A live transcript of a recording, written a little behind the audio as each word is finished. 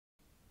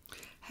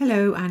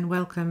Hello and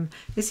welcome.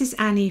 This is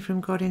Annie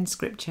from God in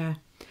Scripture,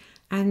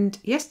 and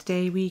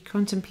yesterday we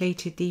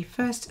contemplated the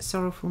first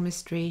sorrowful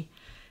mystery,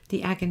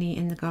 the agony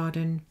in the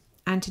garden,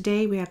 and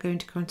today we are going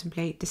to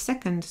contemplate the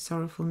second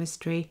sorrowful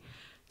mystery,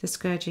 the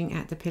scourging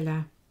at the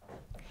pillar.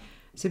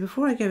 So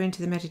before I go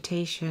into the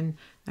meditation,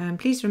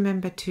 please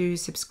remember to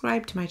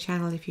subscribe to my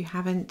channel if you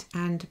haven't,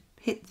 and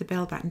hit the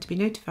bell button to be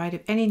notified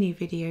of any new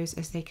videos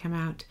as they come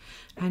out,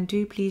 and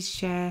do please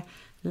share,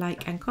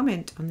 like and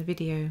comment on the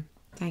video.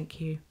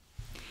 Thank you.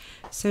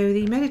 So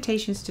the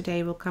meditations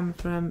today will come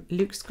from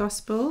Luke's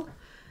Gospel,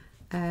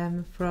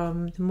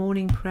 from the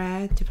morning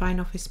prayer, Divine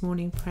Office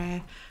morning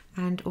prayer,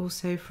 and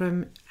also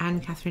from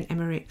Anne Catherine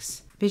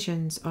Emmerich's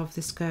Visions of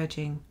the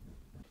Scourging.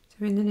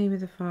 So in the name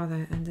of the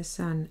Father, and the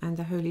Son, and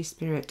the Holy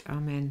Spirit,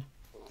 Amen.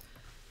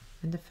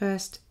 And the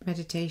first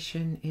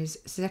meditation is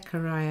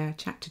Zechariah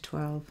chapter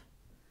 12,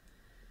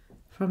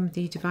 from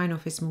the Divine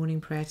Office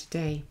morning prayer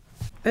today.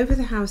 Over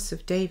the house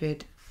of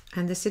David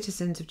and the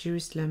citizens of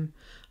Jerusalem,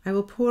 I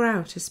will pour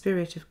out a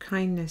spirit of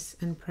kindness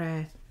and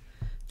prayer.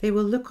 They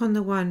will look on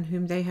the one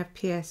whom they have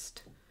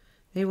pierced.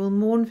 They will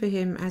mourn for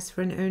him as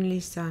for an only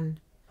son,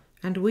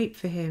 and weep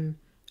for him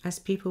as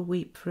people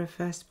weep for a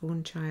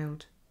firstborn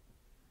child.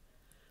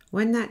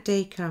 When that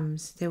day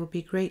comes, there will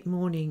be great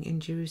mourning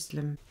in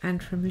Jerusalem.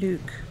 And from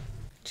Luke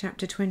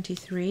chapter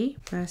 23,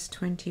 verse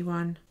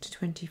 21 to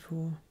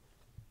 24.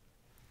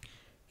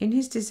 In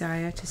his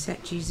desire to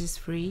set Jesus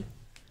free,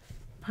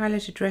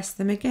 Pilate addressed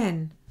them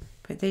again,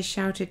 but they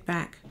shouted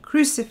back,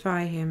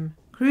 "Crucify him!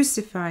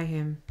 Crucify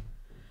him!"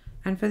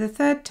 And for the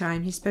third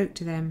time he spoke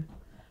to them,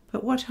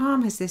 "But what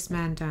harm has this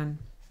man done?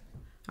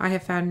 I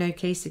have found no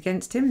case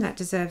against him that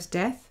deserves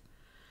death,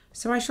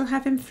 so I shall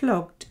have him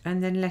flogged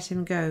and then let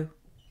him go."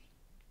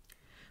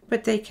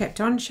 But they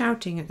kept on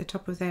shouting at the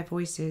top of their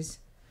voices,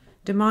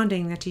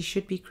 demanding that he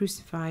should be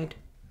crucified,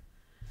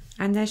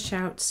 and their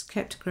shouts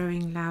kept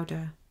growing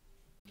louder.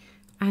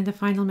 And the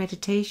final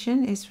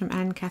meditation is from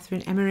Anne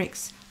Catherine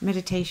Emmerich's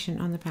Meditation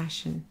on the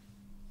Passion.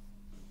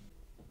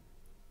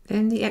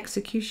 Then the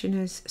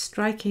executioners,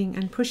 striking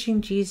and pushing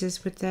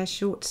Jesus with their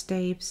short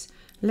staves,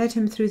 led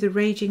him through the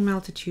raging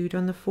multitude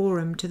on the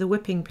forum to the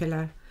whipping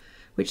pillar,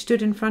 which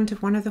stood in front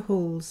of one of the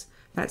halls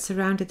that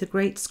surrounded the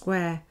great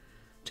square,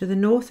 to the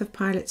north of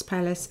Pilate's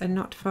palace and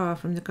not far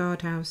from the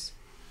guardhouse.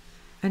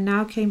 And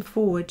now came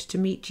forward to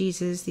meet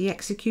Jesus the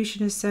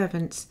executioner's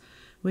servants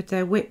with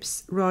their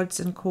whips, rods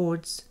and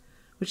cords,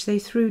 which they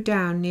threw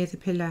down near the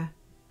pillar.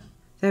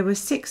 There were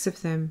 6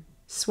 of them,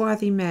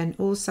 swarthy men,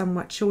 all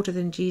somewhat shorter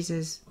than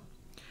Jesus,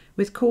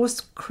 with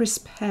coarse,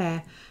 crisp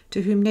hair,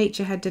 to whom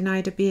nature had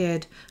denied a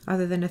beard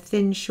other than a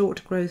thin,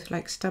 short growth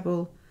like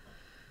stubble.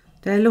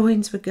 Their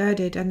loins were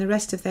girded, and the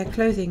rest of their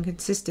clothing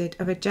consisted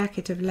of a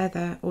jacket of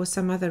leather or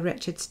some other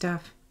wretched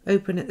stuff,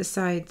 open at the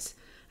sides,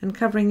 and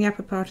covering the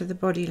upper part of the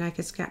body like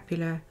a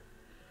scapular.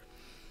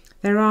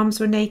 Their arms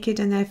were naked,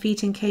 and their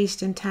feet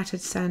encased in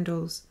tattered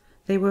sandals.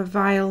 They were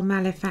vile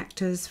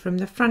malefactors from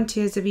the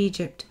frontiers of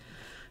Egypt,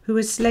 who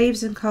as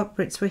slaves and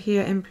culprits were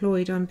here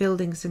employed on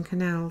buildings and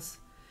canals.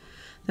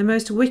 The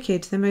most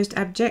wicked, the most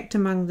abject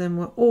among them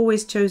were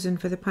always chosen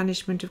for the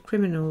punishment of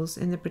criminals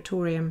in the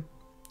praetorium.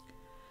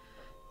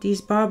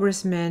 These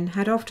barbarous men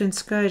had often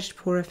scourged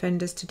poor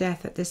offenders to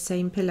death at this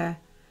same pillar.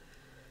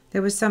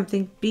 There was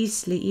something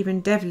beastly,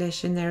 even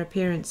devilish, in their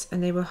appearance,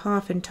 and they were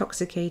half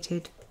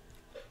intoxicated.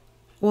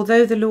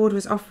 Although the Lord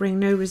was offering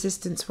no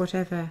resistance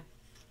whatever,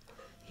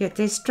 yet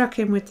they struck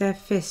him with their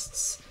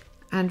fists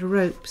and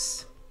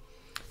ropes,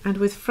 and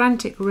with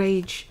frantic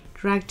rage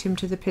dragged him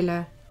to the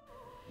pillar.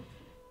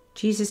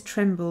 Jesus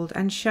trembled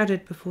and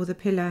shuddered before the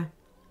pillar.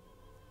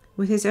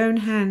 With his own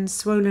hands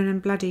swollen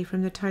and bloody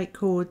from the tight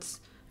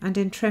cords, and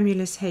in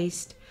tremulous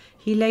haste,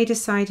 he laid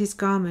aside his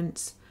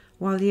garments,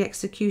 while the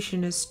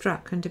executioners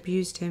struck and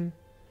abused him.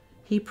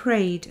 He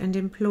prayed and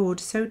implored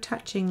so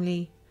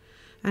touchingly,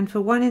 and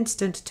for one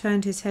instant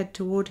turned his head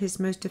toward his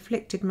most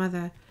afflicted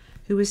mother,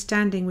 who was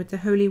standing with the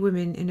holy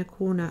women in a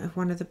corner of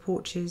one of the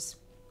porches.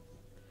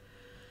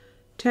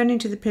 Turning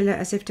to the pillar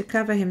as if to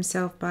cover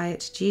himself by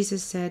it,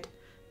 Jesus said,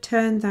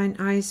 "Turn thine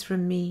eyes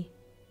from me."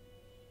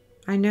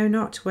 I know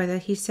not whether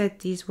he said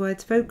these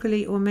words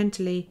vocally or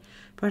mentally,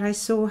 but I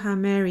saw how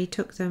Mary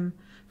took them,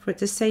 for at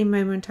the same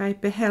moment I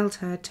beheld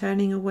her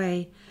turning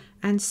away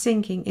and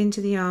sinking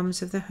into the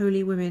arms of the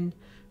holy women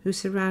who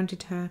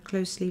surrounded her,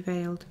 closely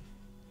veiled.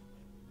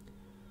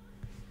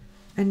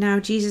 And now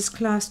Jesus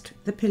clasped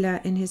the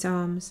pillar in his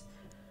arms.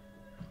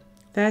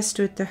 There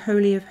stood the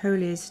Holy of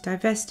Holies,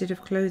 divested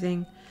of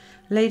clothing,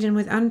 laden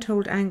with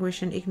untold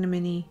anguish and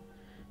ignominy,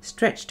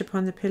 stretched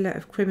upon the pillar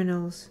of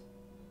criminals,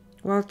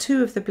 while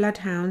 2 of the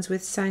bloodhounds,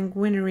 with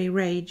sanguinary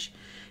rage,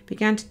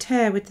 began to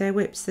tear with their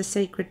whips the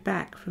sacred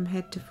back from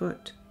head to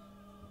foot.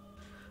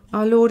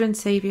 Our Lord and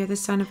Saviour, the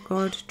Son of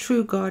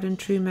God and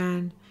true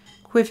man,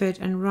 quivered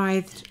and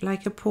writhed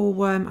like a poor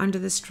worm under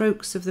the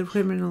strokes of the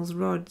criminals'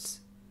 rods.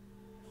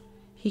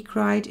 He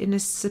cried in a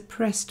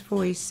suppressed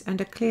voice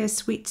and a clear,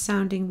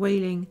 sweet-sounding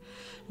wailing,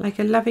 like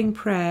a loving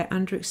prayer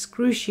under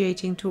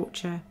excruciating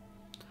torture,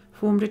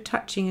 formed a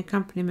touching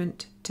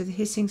accompaniment to the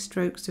hissing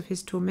strokes of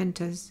his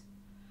tormentors.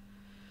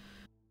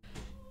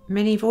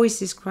 Many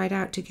voices cried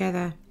out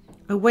together,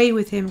 "Away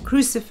with him!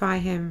 Crucify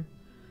him!"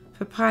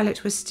 For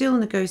Pilate was still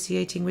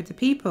negotiating with the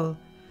people.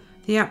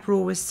 The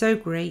uproar was so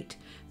great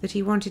that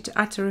he wanted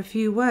to utter a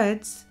few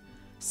words.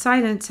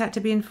 Silence had to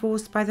be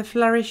enforced by the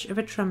flourish of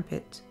a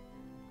trumpet.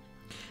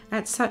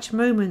 At such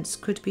moments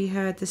could be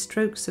heard the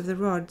strokes of the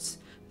rods,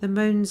 the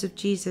moans of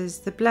Jesus,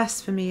 the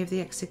blasphemy of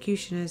the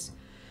executioners,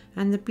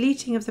 and the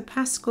bleating of the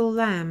paschal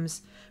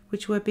lambs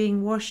which were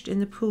being washed in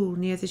the pool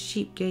near the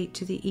sheep gate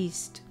to the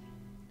east.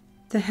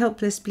 The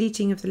helpless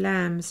bleating of the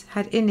lambs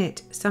had in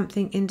it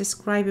something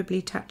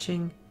indescribably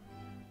touching.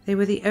 They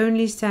were the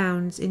only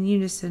sounds in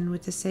unison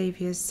with the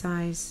Saviour's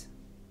sighs.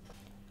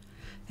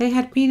 They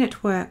had been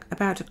at work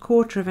about a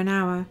quarter of an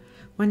hour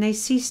when they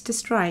ceased to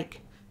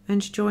strike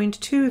and joined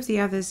two of the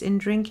others in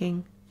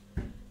drinking.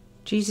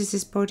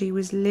 Jesus' body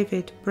was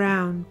livid,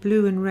 brown,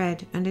 blue and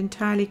red, and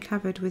entirely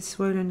covered with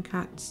swollen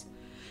cuts.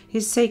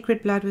 His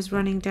sacred blood was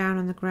running down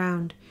on the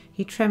ground.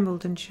 He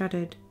trembled and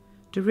shuddered.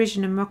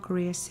 Derision and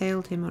mockery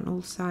assailed him on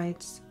all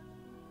sides.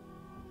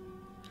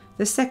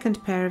 The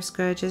second pair of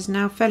scourgers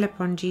now fell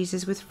upon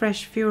Jesus with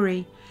fresh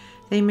fury.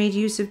 They made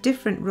use of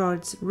different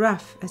rods,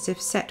 rough as if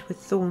set with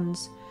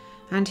thorns,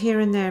 and here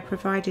and there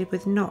provided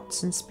with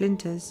knots and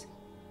splinters.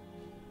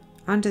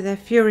 Under their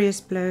furious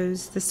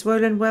blows, the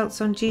swollen welts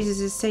on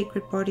Jesus'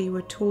 sacred body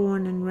were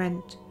torn and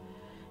rent.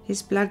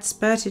 His blood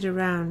spurted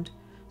around,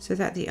 so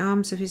that the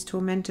arms of his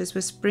tormentors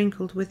were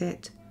sprinkled with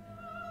it.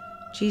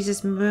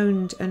 Jesus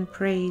moaned and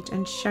prayed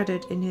and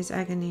shuddered in his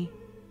agony.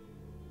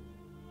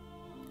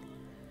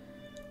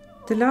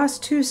 The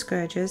last two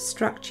scourgers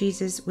struck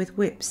Jesus with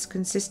whips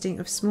consisting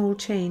of small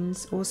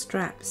chains or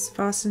straps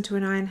fastened to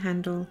an iron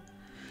handle,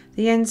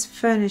 the ends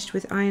furnished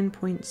with iron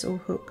points or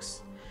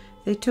hooks.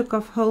 They took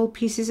off whole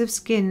pieces of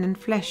skin and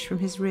flesh from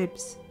his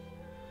ribs.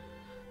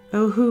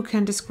 Oh, who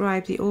can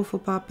describe the awful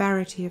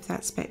barbarity of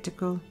that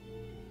spectacle?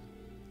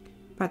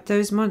 But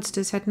those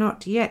monsters had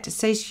not yet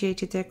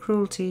satiated their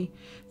cruelty.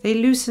 They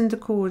loosened the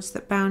cords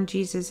that bound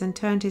Jesus and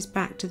turned his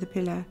back to the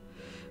pillar,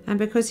 and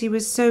because he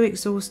was so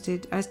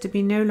exhausted as to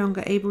be no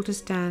longer able to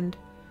stand,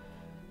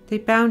 they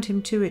bound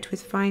him to it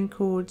with fine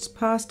cords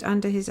passed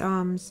under his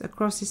arms,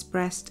 across his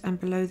breast and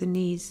below the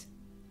knees.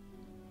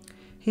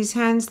 His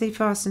hands they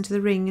fastened to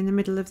the ring in the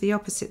middle of the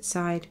opposite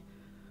side.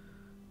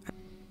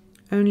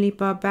 Only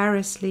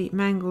barbarously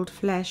mangled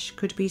flesh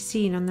could be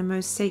seen on the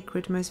most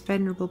sacred, most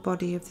venerable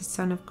body of the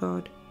Son of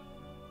God.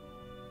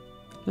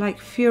 Like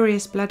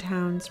furious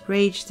bloodhounds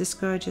raged the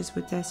scourgers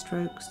with their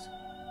strokes.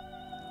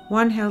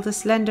 One held a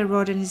slender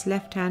rod in his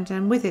left hand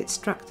and with it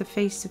struck the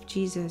face of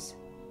Jesus.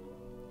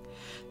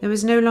 There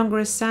was no longer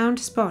a sound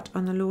spot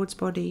on the Lord's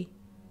body.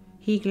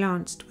 He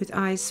glanced, with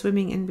eyes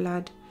swimming in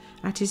blood,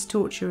 at his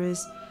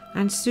torturers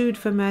and sued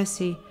for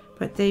mercy,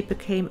 but they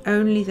became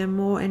only the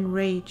more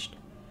enraged.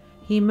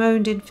 He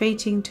moaned in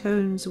fainting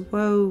tones,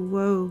 "Woe,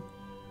 woe!"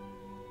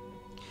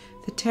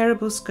 The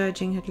terrible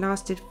scourging had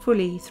lasted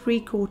fully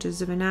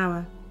 3/4 of an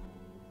hour.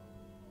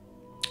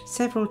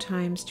 Several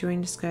times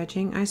during the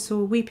scourging I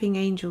saw weeping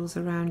angels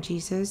around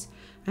Jesus,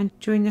 and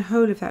during the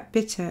whole of that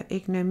bitter,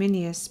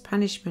 ignominious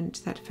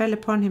punishment that fell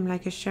upon him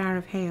like a shower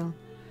of hail,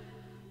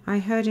 I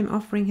heard him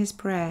offering his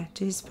prayer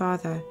to his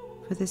Father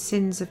for the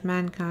sins of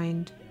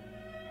mankind.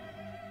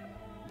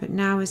 But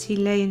now, as he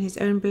lay in his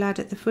own blood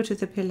at the foot of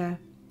the pillar,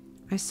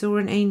 I saw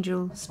an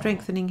angel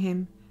strengthening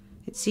him.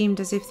 It seemed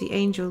as if the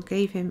angel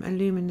gave him a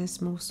luminous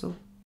morsel.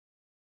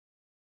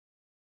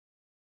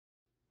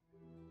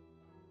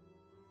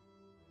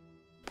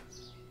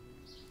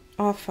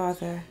 Our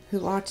Father,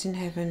 who art in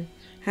heaven,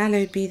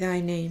 hallowed be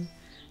thy name.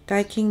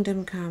 Thy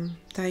kingdom come,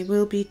 thy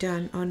will be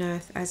done on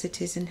earth as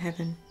it is in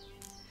heaven.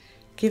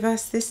 Give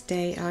us this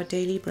day our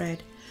daily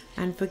bread,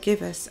 and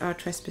forgive us our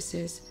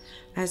trespasses,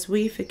 as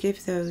we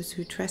forgive those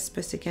who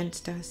trespass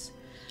against us.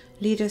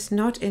 Lead us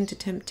not into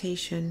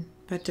temptation,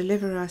 but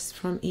deliver us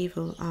from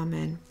evil.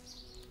 Amen.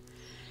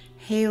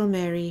 Hail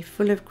Mary,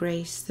 full of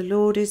grace, the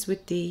Lord is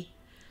with thee.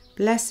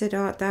 Blessed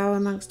art thou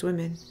amongst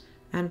women,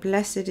 and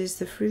blessed is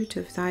the fruit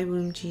of thy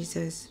womb,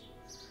 Jesus.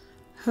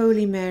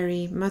 Holy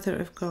Mary, Mother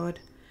of God,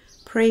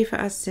 pray for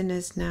us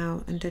sinners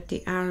now and at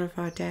the hour of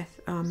our death.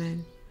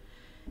 Amen.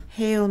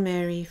 Hail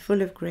Mary,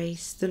 full of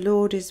grace, the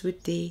Lord is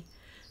with thee.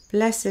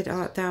 Blessed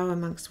art thou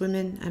amongst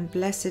women, and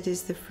blessed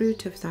is the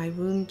fruit of thy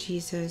womb,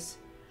 Jesus.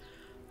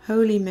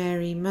 Holy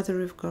Mary,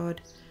 Mother of God,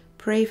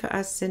 pray for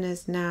us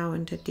sinners now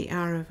and at the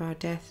hour of our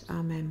death.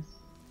 Amen.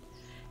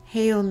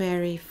 Hail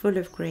Mary, full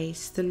of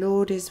grace, the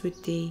Lord is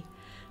with thee.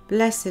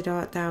 Blessed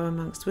art thou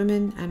amongst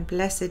women, and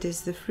blessed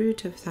is the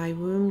fruit of thy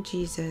womb,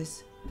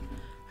 Jesus.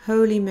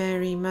 Holy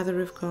Mary,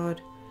 Mother of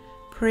God,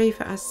 pray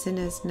for us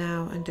sinners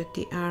now and at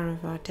the hour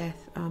of our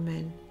death.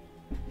 Amen.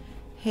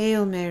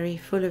 Hail Mary,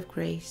 full of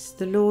grace,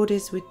 the Lord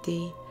is with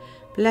thee.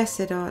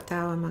 Blessed art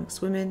thou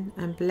amongst women,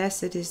 and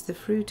blessed is the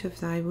fruit of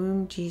thy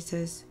womb,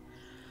 Jesus.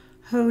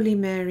 Holy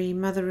Mary,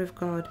 Mother of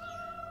God,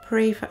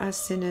 pray for us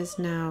sinners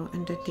now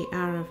and at the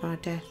hour of our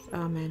death.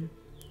 Amen.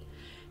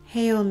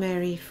 Hail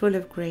Mary, full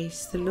of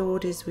grace, the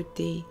Lord is with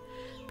thee.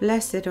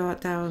 Blessed art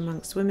thou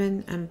amongst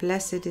women, and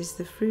blessed is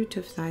the fruit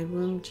of thy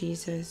womb,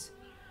 Jesus.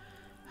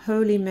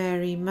 Holy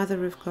Mary,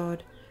 Mother of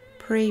God,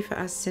 pray for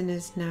us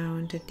sinners now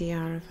and at the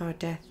hour of our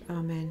death.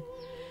 Amen.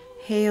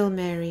 Hail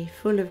Mary,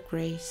 full of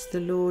grace,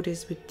 the Lord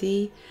is with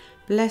thee.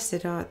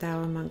 Blessed art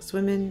thou amongst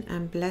women,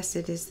 and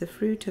blessed is the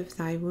fruit of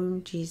thy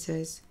womb,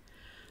 Jesus.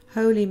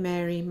 Holy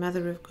Mary,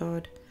 Mother of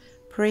God,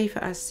 pray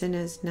for us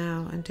sinners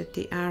now and at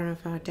the hour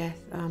of our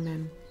death.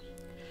 Amen.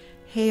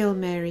 Hail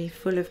Mary,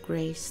 full of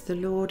grace, the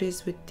Lord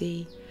is with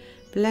thee.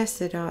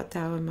 Blessed art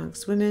thou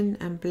amongst women,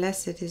 and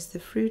blessed is the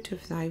fruit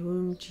of thy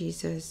womb,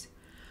 Jesus.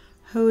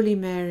 Holy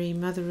Mary,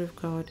 Mother of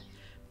God,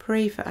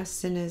 pray for us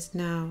sinners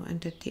now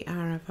and at the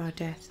hour of our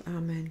death.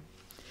 Amen.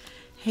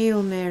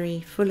 Hail Mary,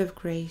 full of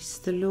grace,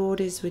 the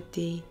Lord is with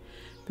thee.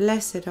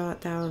 Blessed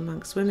art thou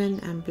amongst women,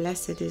 and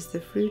blessed is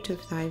the fruit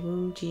of thy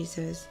womb,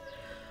 Jesus.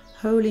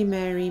 Holy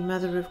Mary,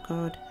 Mother of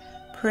God,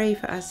 pray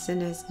for us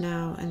sinners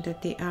now and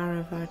at the hour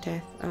of our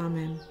death.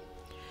 Amen.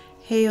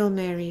 Hail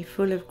Mary,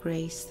 full of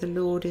grace, the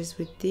Lord is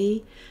with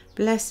thee.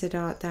 Blessed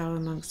art thou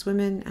amongst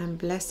women, and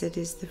blessed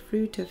is the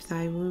fruit of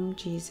thy womb,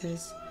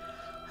 Jesus.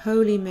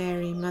 Holy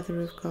Mary,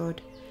 Mother of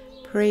God,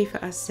 pray for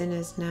us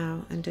sinners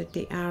now and at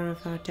the hour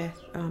of our death.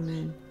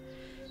 Amen.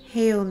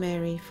 Hail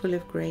Mary, full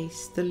of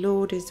grace, the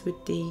Lord is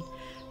with thee.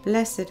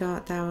 Blessed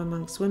art thou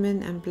amongst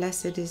women, and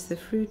blessed is the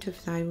fruit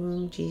of thy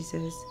womb,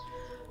 Jesus.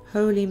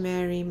 Holy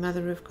Mary,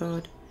 Mother of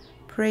God,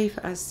 pray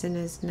for us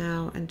sinners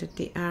now and at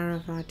the hour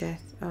of our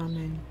death.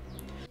 Amen.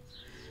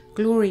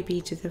 Glory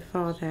be to the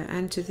Father,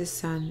 and to the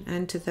Son,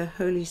 and to the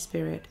Holy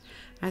Spirit,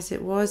 as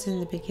it was in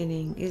the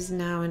beginning, is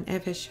now, and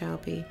ever shall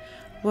be,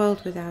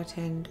 world without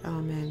end.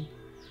 Amen.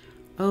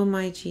 O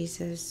my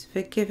Jesus,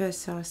 forgive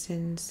us our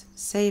sins,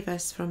 save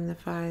us from the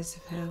fires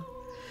of hell.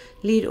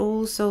 Lead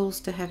all souls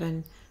to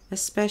heaven,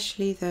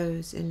 especially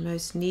those in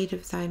most need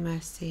of thy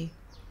mercy.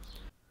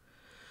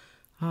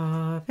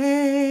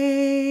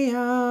 Ave,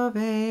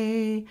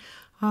 Ave,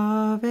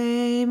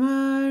 Ave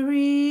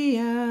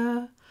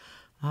Maria.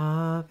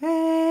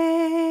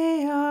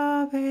 Ave,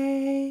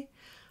 Ave,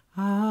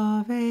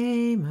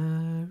 Ave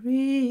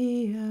Maria.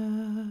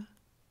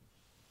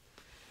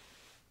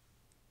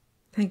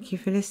 Thank you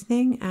for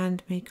listening,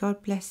 and may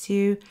God bless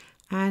you.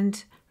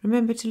 And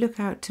remember to look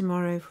out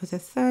tomorrow for the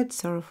third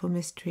sorrowful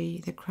mystery,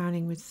 the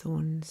crowning with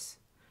thorns.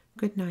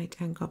 Good night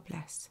and God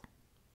bless.